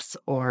apps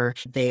or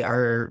they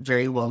are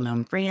very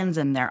well-known brands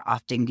and they're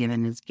often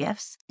given as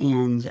gifts.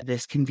 And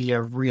this can be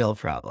a real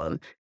problem.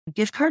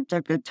 Gift cards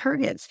are good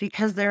targets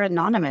because they're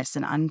anonymous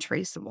and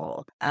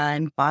untraceable.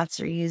 And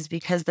bots are used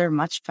because they're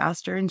much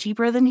faster and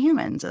cheaper than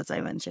humans, as I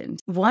mentioned.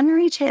 One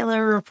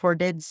retailer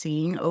reported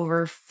seeing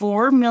over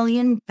 4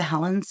 million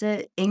balance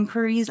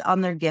inquiries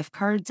on their gift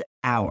cards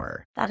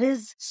hour. That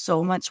is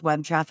so much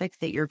web traffic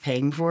that you're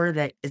paying for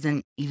that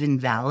isn't even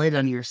valid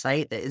on your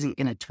site, that isn't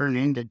going to turn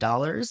into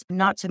dollars,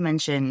 not to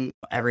mention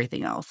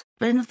everything else.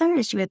 But another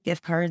issue with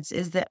gift cards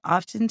is that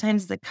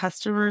oftentimes the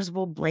customers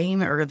will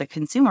blame, or the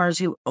consumers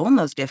who own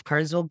those gift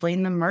cards will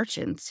blame the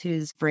merchants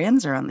whose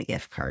brands are on the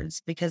gift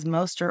cards, because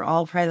most or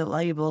all private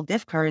label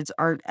gift cards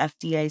aren't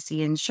FDIC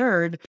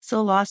insured.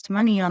 So lost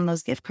money on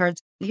those gift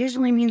cards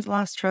usually means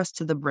lost trust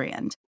to the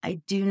brand.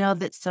 I do know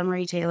that some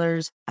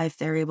retailers, if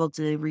they're able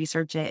to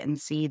research it and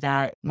see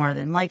that more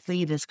than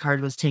likely this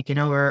card was taken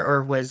over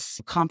or was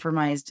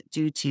compromised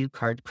due to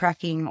card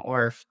cracking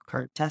or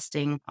card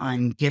testing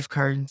on gift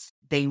cards,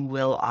 they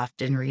will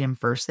often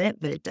reimburse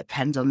it, but it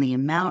depends on the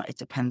amount. It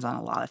depends on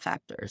a lot of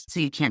factors. So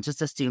you can't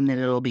just assume that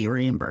it'll be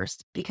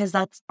reimbursed, because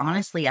that's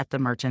honestly at the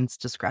merchant's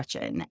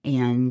discretion.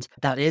 And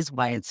that is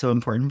why it's so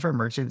important for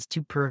merchants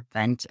to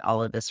prevent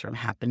all of this from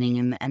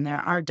happening. And there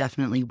are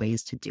definitely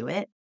ways to do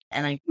it.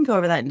 And I can go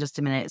over that in just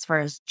a minute as far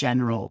as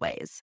general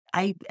ways.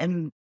 I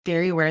am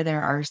very aware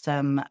there are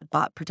some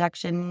bot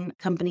protection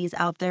companies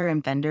out there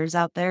and vendors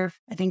out there.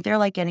 I think they're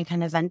like any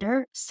kind of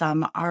vendor.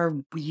 Some are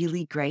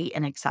really great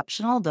and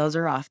exceptional. Those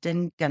are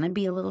often going to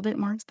be a little bit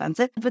more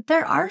expensive. But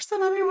there are some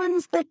other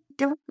ones that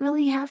don't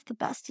really have the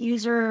best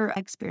user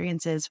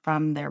experiences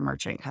from their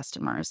merchant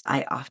customers.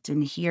 I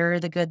often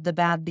hear the good, the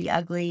bad, the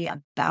ugly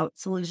about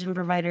solution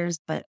providers,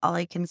 but all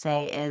I can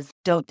say is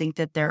don't think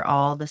that they're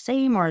all the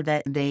same or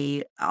that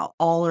they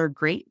all are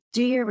great.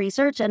 Do your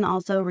research and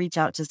also reach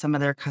out to some of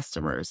their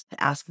customers.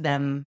 Ask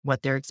them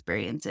what their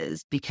experience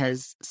is,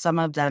 because some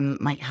of them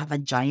might have a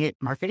giant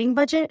marketing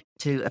budget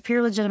to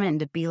appear legitimate and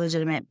to be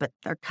legitimate, but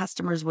their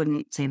customers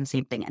wouldn't say the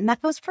same thing. And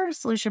that goes for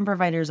solution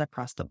providers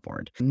across the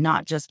board,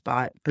 not just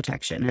bot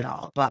protection at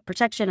all. Bot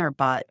protection or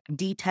bot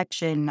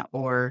detection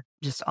or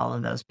just all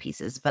of those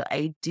pieces. But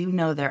I do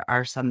know there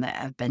are some that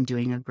have been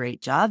doing a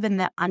great job and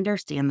that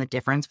understand the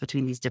difference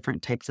between these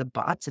different types of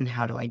bots and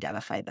how to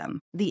identify them.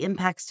 The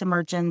impacts to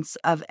merchants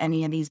of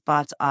any of these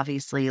bots,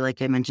 obviously,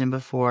 like I mentioned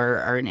before,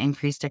 are an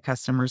increase to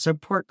customer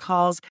support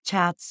calls,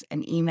 chats,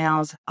 and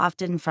emails,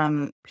 often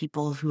from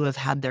people who have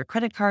had their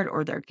credit card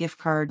or their gift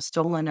card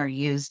stolen or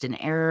used in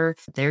error.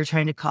 They're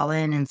trying to call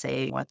in and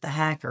say, what the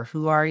heck, or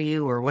who are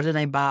you, or what did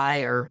I buy,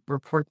 or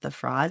report the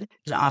fraud.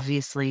 And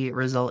obviously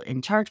result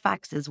in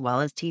chargebacks as well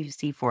as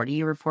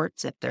TC40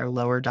 reports if they're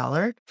lower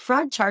dollar.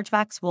 Fraud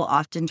chargebacks will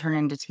often turn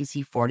into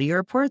TC40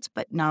 reports,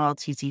 but not all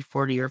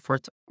TC40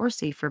 reports or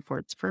safe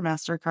reports for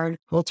MasterCard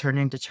will turn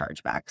into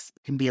chargebacks.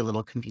 It can be a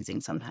little confusing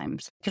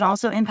sometimes. It can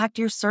also impact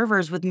your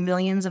servers with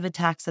millions of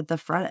attacks at the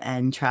front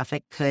end.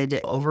 Traffic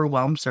could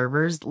overwhelm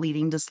servers,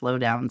 leading to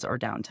slowdowns or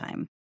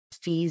downtime.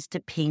 Fees to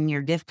ping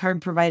your gift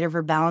card provider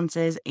for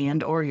balances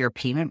and or your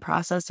payment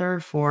processor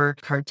for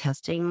card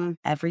testing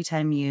every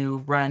time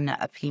you run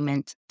a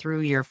payment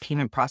through your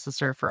payment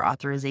processor for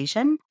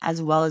authorization,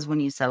 as well as when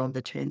you settle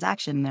the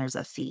transaction, there's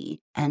a fee.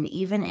 And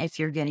even if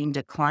you're getting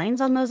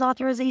declines on those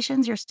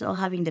authorizations, you're still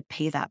having to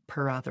pay that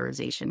per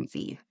authorization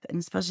fee. And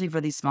especially for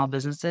these small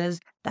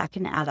businesses, that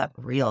can add up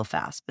real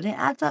fast, but it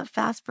adds up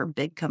fast for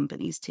big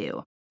companies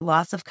too.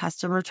 Loss of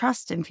customer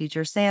trust in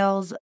future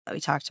sales.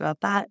 We talked about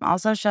that.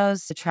 Also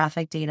shows the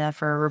traffic data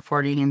for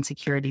reporting and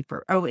security.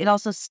 It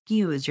also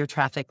skews your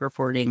traffic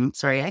reporting.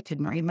 Sorry, I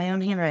couldn't read my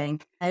own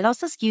handwriting. It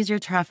also skews your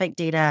traffic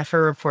data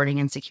for reporting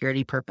and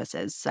security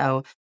purposes.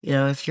 So,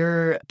 if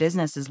your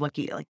business is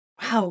looking like,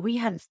 wow, we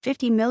had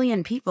 50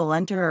 million people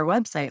enter our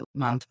website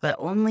month, but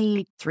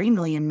only 3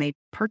 million made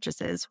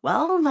purchases.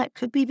 Well, that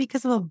could be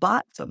because of a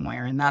bot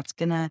somewhere, and that's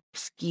going to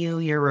skew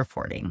your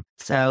reporting.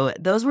 So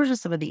those were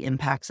just some of the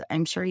impacts.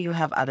 I'm sure you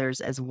have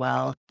others as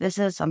well. This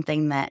is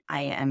something that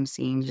I am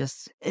seeing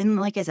just in,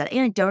 like I said,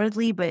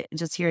 anecdotally, but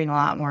just hearing a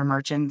lot more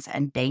merchants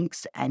and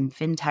banks and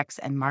fintechs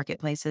and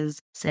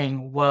marketplaces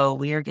saying, whoa,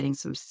 we are getting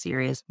some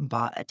serious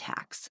bot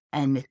attacks.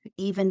 And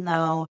even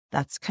though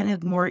that's kind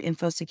of more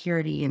info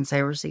security and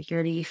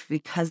cybersecurity,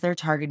 because they're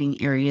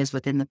targeting areas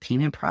within the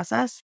payment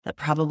process, that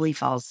probably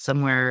falls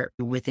somewhere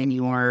within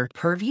your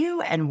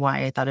purview and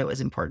why I thought it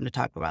was important to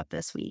talk about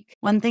this week.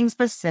 One thing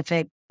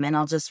specific, and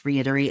I'll just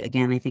reiterate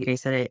again, I think I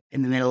said it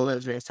in the middle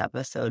of this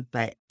episode,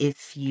 but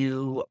if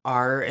you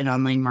are an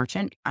online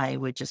merchant, I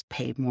would just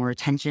pay more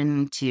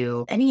attention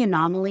to any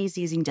anomalies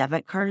using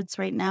debit cards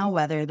right now,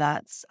 whether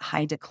that's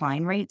high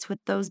decline rates with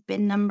those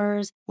BIN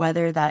numbers,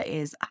 whether that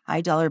is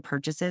high dollar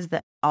purchases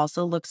that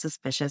also look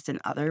suspicious in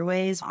other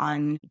ways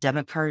on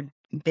debit card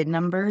BIN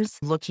numbers,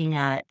 looking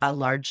at a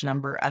large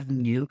number of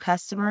new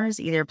customers,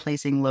 either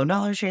placing low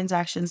dollar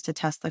transactions to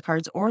test the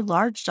cards or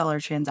large dollar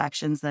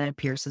transactions that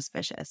appear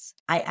suspicious.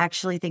 I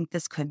actually think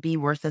this could be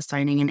worth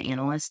assigning an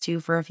analyst to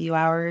for a few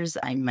hours.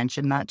 I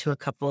mentioned that to a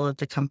couple of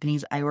the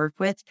companies I work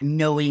with,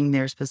 knowing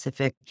their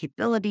specific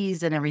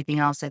capabilities and everything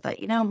else. I thought,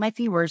 it might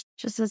be worth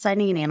just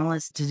assigning an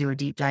analyst to do a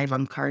deep dive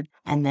on card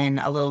and then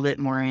a little bit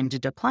more into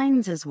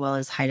declines as well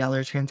as high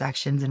dollar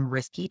transactions and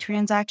risky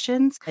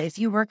transactions. If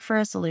you work for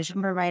a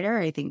solution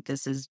provider, I think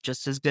this is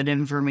just as good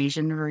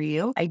information for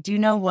you. I do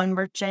know one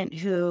merchant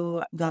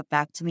who got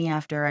back to me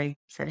after I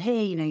said,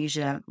 hey, you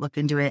should look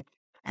into it.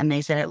 And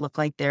they said it looked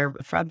like their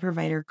fraud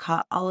provider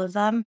caught all of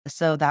them.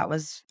 So that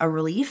was a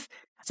relief.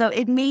 So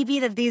it may be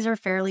that these are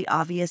fairly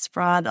obvious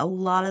fraud. A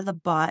lot of the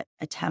bot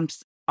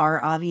attempts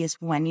are obvious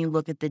when you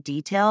look at the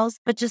details,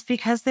 but just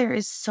because there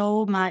is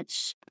so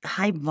much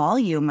high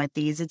volume with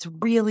these, it's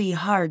really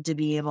hard to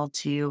be able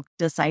to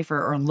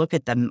decipher or look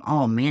at them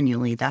all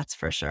manually, that's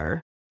for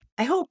sure.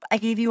 I hope I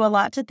gave you a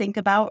lot to think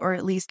about, or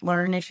at least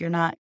learn if you're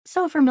not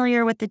so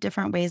familiar with the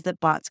different ways that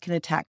bots can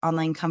attack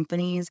online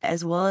companies,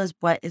 as well as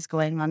what is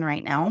going on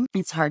right now.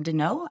 It's hard to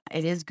know.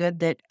 It is good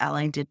that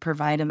Ally did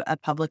provide a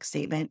public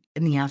statement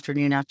in the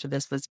afternoon after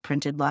this was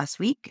printed last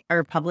week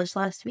or published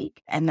last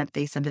week, and that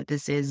they said that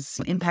this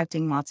is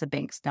impacting lots of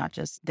banks, not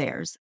just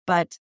theirs.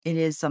 But it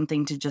is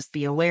something to just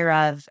be aware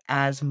of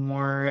as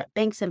more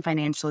banks and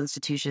financial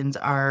institutions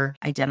are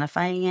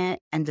identifying it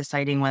and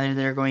deciding whether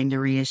they're going to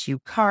reissue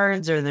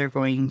cards or they're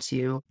going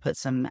to put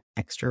some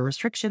extra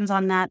restrictions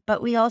on that.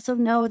 But we also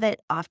know that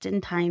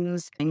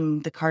oftentimes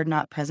in the card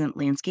not present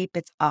landscape,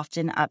 it's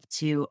often up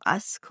to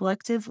us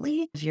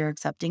collectively, if you're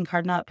accepting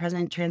card not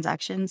present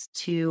transactions,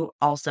 to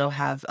also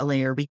have a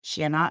layer. We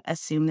cannot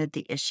assume that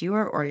the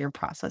issuer or your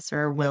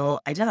processor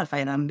will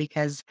identify them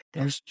because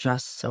there's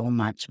just so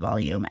much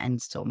volume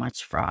and so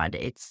much fraud.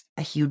 It's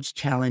a huge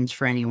challenge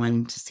for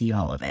anyone to see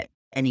all of it,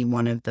 any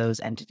one of those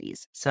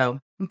entities. So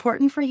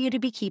important for you to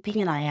be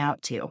keeping an eye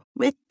out too.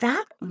 With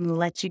that, I'm going to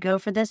let you go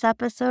for this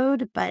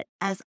episode. But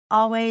as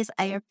always,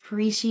 I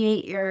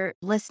appreciate your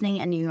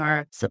listening and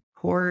your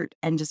support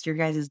and just your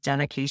guys'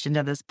 dedication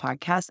to this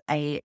podcast.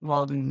 I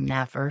will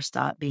never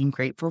stop being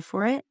grateful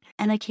for it.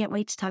 And I can't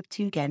wait to talk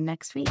to you again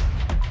next week.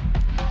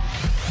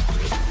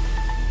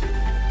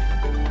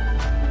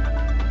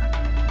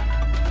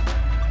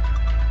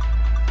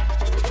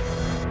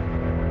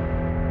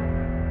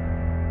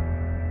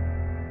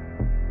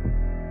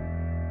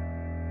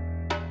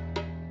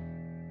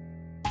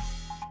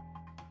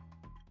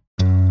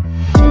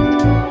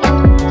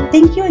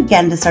 Thank you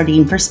again to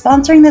Sardine for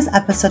sponsoring this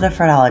episode of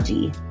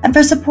Fraudology and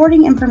for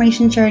supporting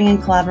information sharing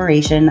and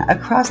collaboration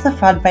across the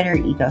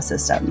FraudFighter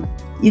ecosystem.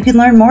 You can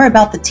learn more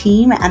about the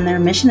team and their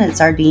mission at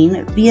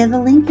Sardine via the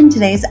link in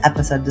today's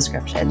episode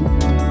description.